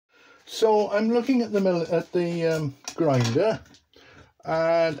So I'm looking at the grinder,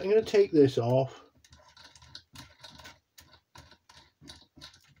 and I'm going to take this off,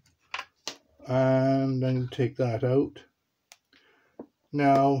 and I'm going to take that out.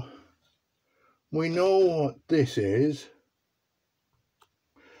 Now we know what this is,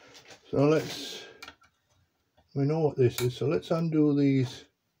 so we know what this is, so let's undo these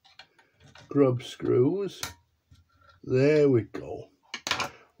grub screws. There we go.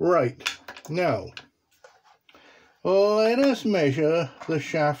 Right, now let us measure the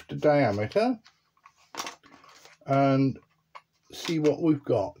shaft diameter and see what we've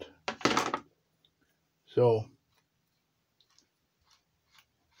got. So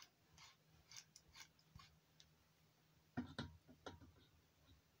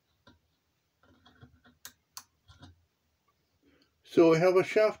we have a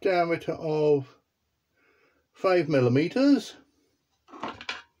shaft diameter of 5 millimeters,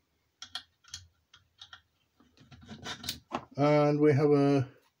 and we have a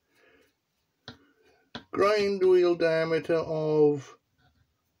grind wheel diameter of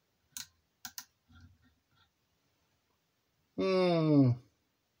 12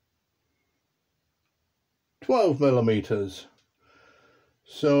 millimeters.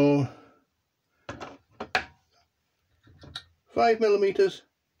 So 5 millimeters,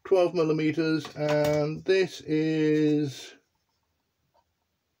 12 millimeters, and this is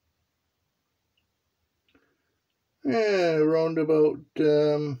around about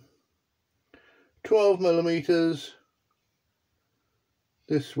 12 millimeters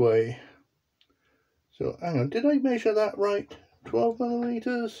this way. So hang on, did I measure that right? 12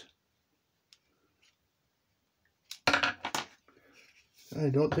 millimeters? I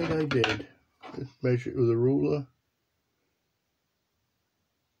don't think I did. Let's measure it with a ruler.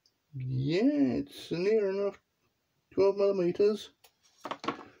 Yeah, it's near enough, 12 millimeters.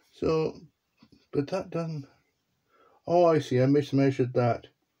 So, but that doesn't, oh I see, I mismeasured that.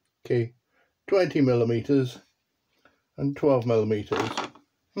 Okay, 20 millimeters and 12 millimeters.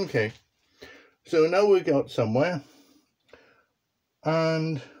 Okay, so now we got somewhere,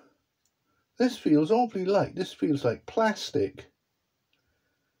 and this feels awfully light. This feels like plastic.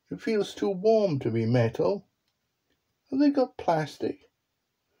 It feels too warm to be metal. Have they got plastic?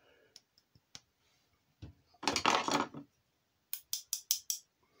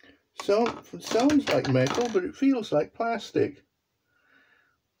 So it sounds like metal, but it feels like plastic.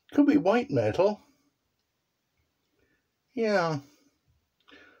 Could be white metal. Yeah.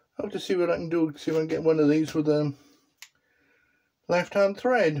 I'll have to see what I can do, see if I can get one of these with a left-hand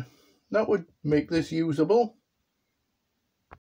thread. That would make this usable.